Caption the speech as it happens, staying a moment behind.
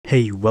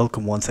Hey,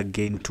 welcome once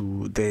again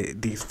to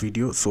this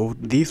video. So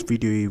this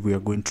video we are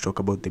going to talk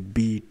about the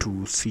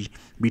B2C.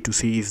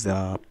 B2C is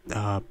the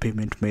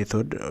payment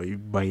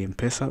method by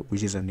M-pesa,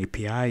 which is an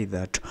API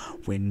that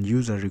when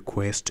user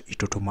request,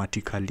 it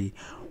automatically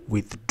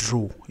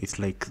withdraw. It's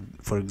like,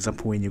 for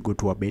example, when you go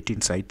to a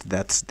betting site,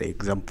 that's the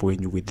example.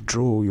 When you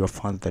withdraw your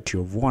funds that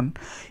you have won,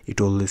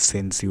 it always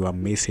sends you a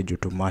message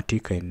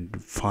automatic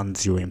and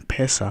funds your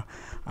M-pesa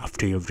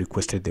after you've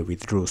requested the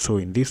withdrawal. So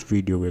in this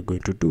video we're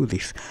going to do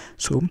this.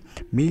 So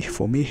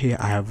for me here,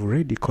 I have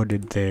already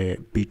coded the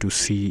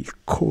B2C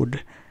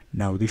code.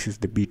 Now this is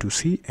the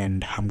B2C,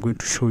 and I'm going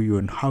to show you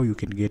on how you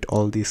can get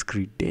all these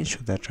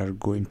credentials that are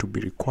going to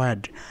be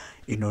required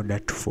in order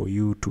for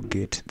you to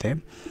get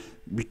them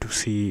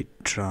B2C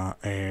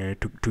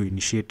to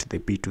initiate the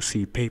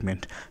B2C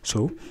payment.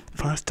 So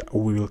first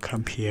we will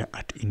come here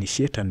at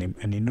initiate a name,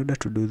 and in order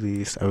to do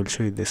this I will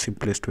show you the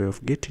simplest way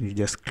of getting. You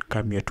just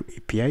come here to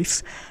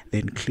APIs,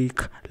 then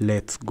click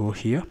let's go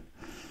here.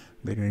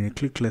 Then when you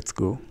click let's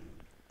go,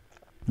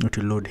 it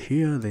will load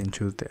here, then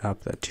choose the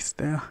app that is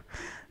there.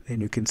 Then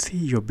you can see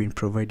you've been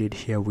provided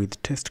here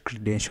with test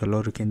credential,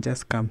 or you can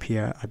just come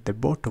here at the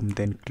bottom,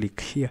 then click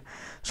here.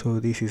 So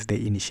this is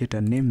the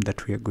initiator name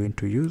that we are going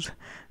to use,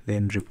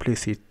 then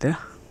replace it there.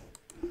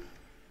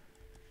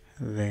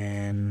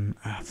 Then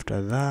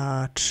after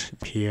that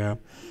here,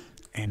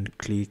 and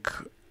click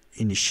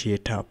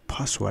initiator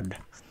password,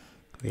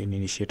 then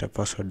initiator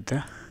password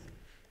there.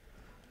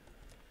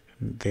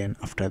 Then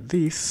after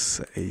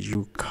this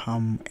you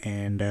come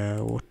and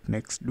what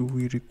next do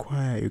we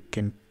require? You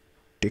can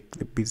take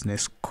the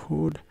business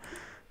code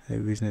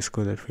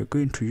that we're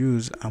going to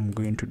use. I'm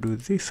going to do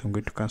this. I'm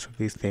going to cancel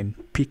this, then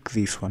pick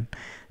this one.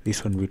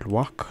 This one will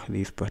work,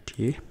 this part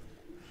A.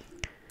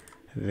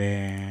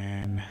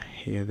 Then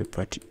here the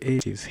part A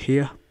is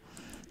here,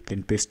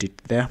 then paste it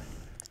there.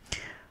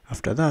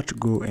 After that,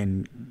 go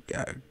and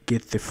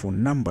get the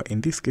phone number.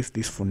 In this case,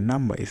 this phone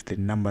number is the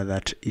number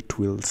that it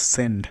will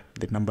send,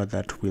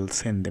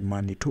 the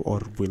money to,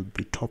 or will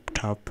be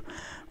topped up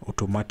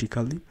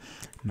automatically.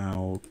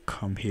 Now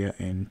come here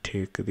and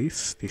take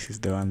this. This is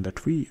the one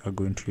that we are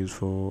going to use.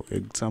 For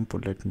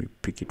example, let me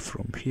pick it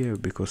from here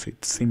because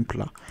it's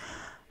simpler.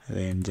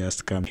 Then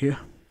just come here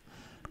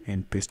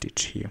and paste it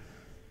here.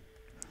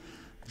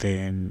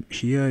 Then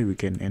here we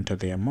can enter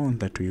the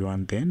amount that we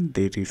want. Then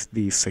there is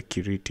the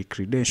security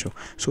credential.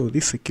 So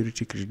this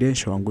security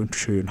credential, I'm going to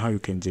show you how you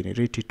can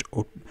generate it.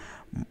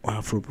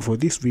 For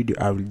this video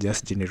I will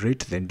just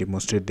generate, then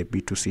demonstrate the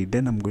B2C.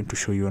 Then I'm going to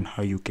show you on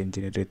how you can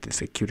generate the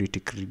security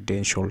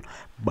credential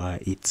by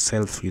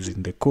itself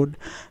using the code.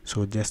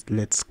 So just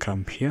let's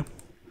come here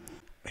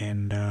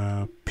and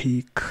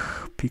pick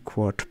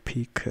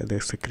the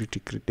security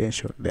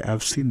credential.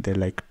 I've seen there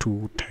like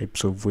two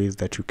types of ways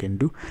that you can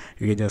do.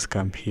 You can just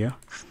come here,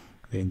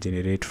 then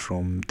generate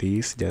from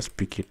this, just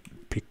pick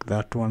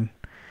that one,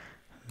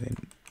 then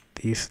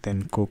this,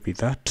 then copy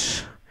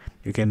that.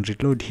 You can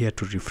reload here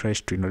to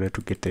refresh in order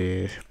to get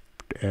the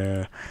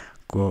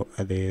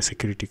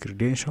security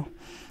credential,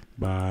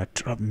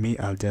 but me,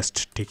 I'll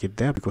just take it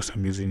there because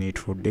I'm using it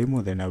for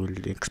demo. Then I will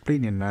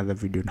explain in another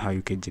video on how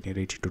you can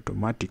generate it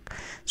automatic.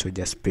 So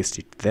just paste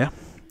it there,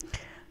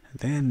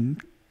 then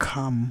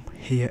come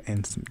here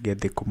and get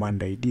the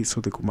command ID.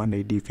 So the command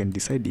ID, you can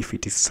decide if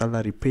it is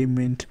salary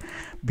payment,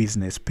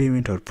 business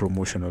payment, or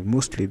promotional.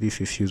 Mostly this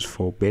is used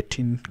for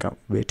betting,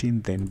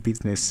 then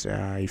business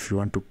if you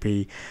want to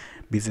pay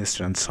business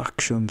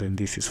transactions, and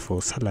this is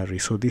for salary.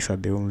 So these are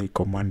the only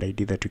command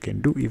ID that you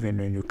can do. Even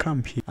when you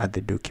come here at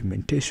the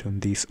documentation,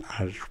 these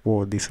are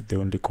the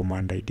only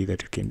command ID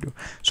that you can do.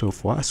 So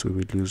for us, we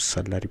will use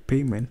salary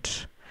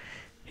payment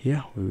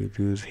here. We will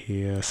use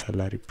here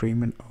salary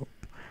payment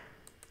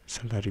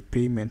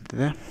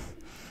there.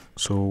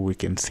 So we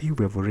can see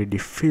we have already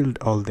filled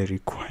all the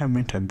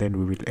requirement, and then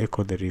we will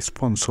echo the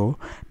response. So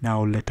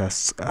now let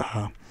us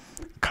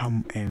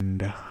come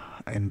and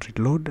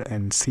reload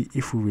and see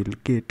if we will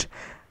get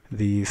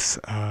this.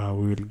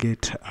 We will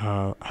get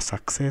a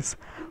success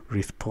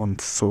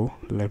response. So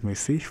let me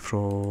see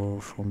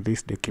from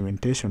this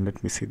documentation.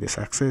 Let me see the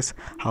success,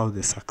 how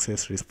the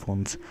success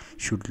response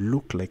should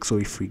look like. So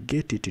if we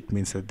get it, it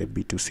means that the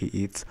B2C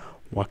is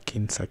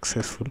working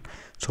successful.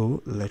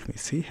 So let me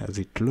see as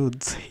it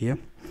loads here.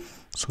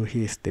 So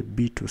here's the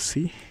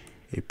B2C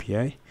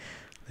API.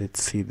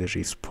 Let's see the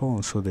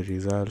response. So the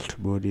result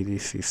body,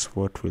 this is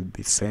what will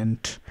be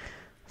sent.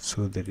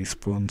 So the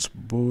response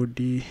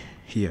body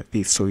here,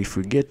 this. So if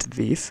we get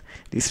this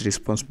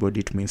response body,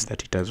 it means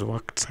that it has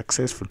worked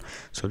successful.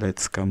 So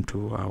let's come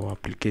to our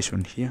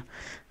application here,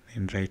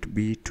 then write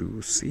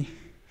B2C,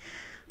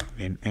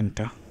 then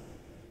enter.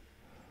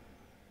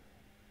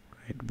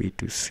 Write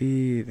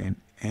B2C, then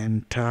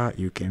enter.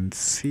 You can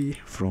see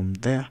from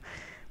there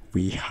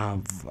we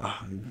have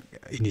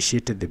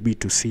initiated the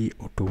B2C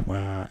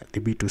the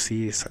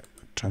B2C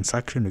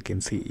transaction. You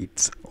can see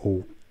it's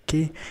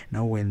okay.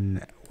 Now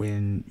when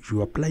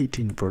you apply it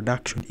in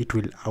production, it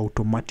will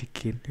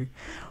automatically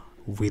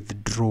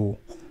withdraw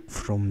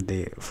from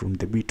the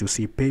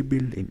B2C pay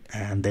bill,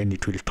 and then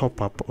it will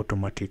top up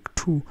automatic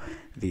to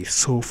this.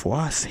 So for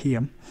us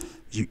here,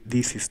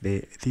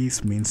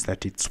 this means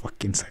that it's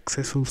working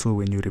successful. So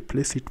when you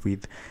replace it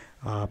with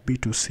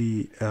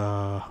B2C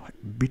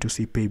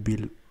pay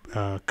bill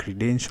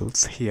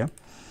credentials here,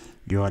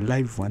 your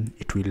live one,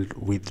 it will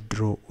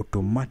withdraw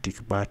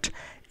automatic. But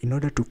in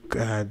order to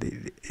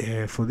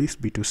for this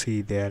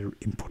B2C, there are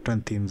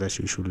important things that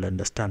you should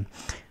understand.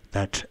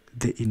 That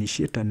the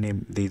initiator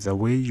name, there is a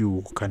way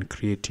you can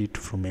create it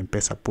from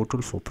M-Pesa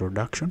portal for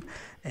production,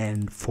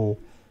 and for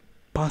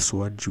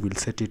password you will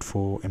set it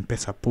for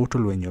M-Pesa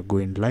portal when you're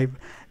going live.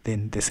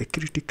 Then the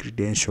security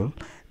credential,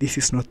 this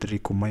is not the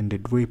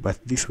recommended way, but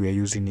this we are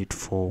using it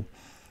for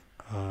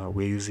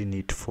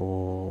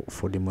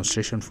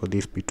demonstration for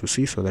this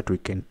B2C, so that we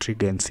can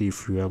trigger and see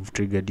if we have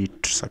triggered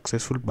it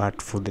successful.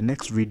 But for the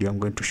next video, I'm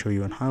going to show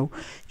you on how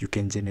you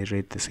can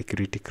generate the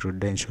security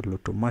credential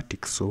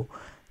automatic. So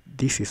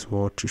this is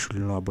what you should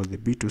know about the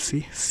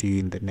B2C. See you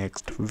in the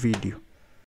next video.